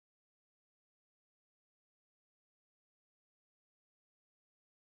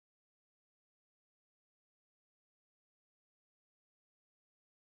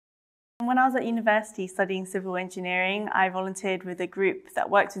When I was at university studying civil engineering, I volunteered with a group that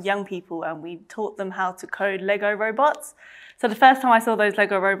worked with young people, and we taught them how to code Lego robots. So the first time I saw those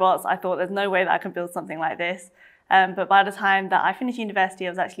Lego robots, I thought there's no way that I can build something like this. But by the time that I finished university, I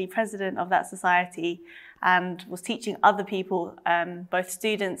was actually president of that society and was teaching other people, both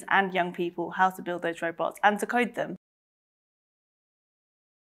students and young people, how to build those robots and to code them.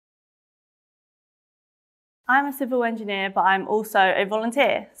 I'm a civil engineer, but I'm also a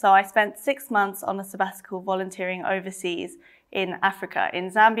volunteer. So I spent 6 months on a sabbatical volunteering overseas in Africa, in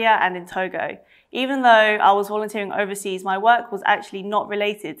Zambia and in Togo. Even though I was volunteering overseas, my work was actually not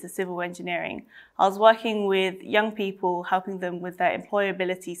related to civil engineering. I was working with young people, helping them with their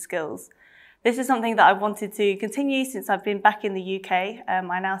employability skills. This is something that I wanted to continue since I've been back in the UK.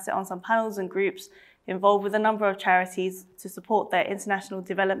 I now sit on some panels and groups involved with a number of charities to support their international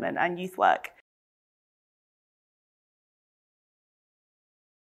development and youth work.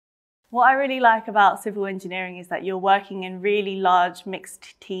 What I really like about civil engineering is that you're working in really large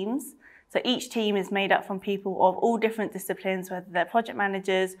mixed teams. So each team is made up from people of all different disciplines, whether they're project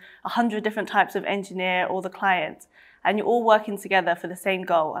managers, 100 different types of engineer, or the client. And you're all working together for the same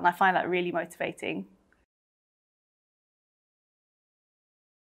goal, and I find that really motivating.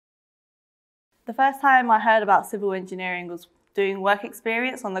 The first time I heard about civil engineering was doing work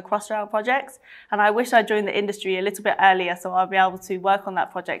experience on the Crossrail projects, and I wish I joined the industry a little bit earlier so I'll be able to work on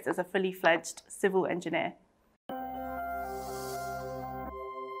that project as a fully fledged civil engineer.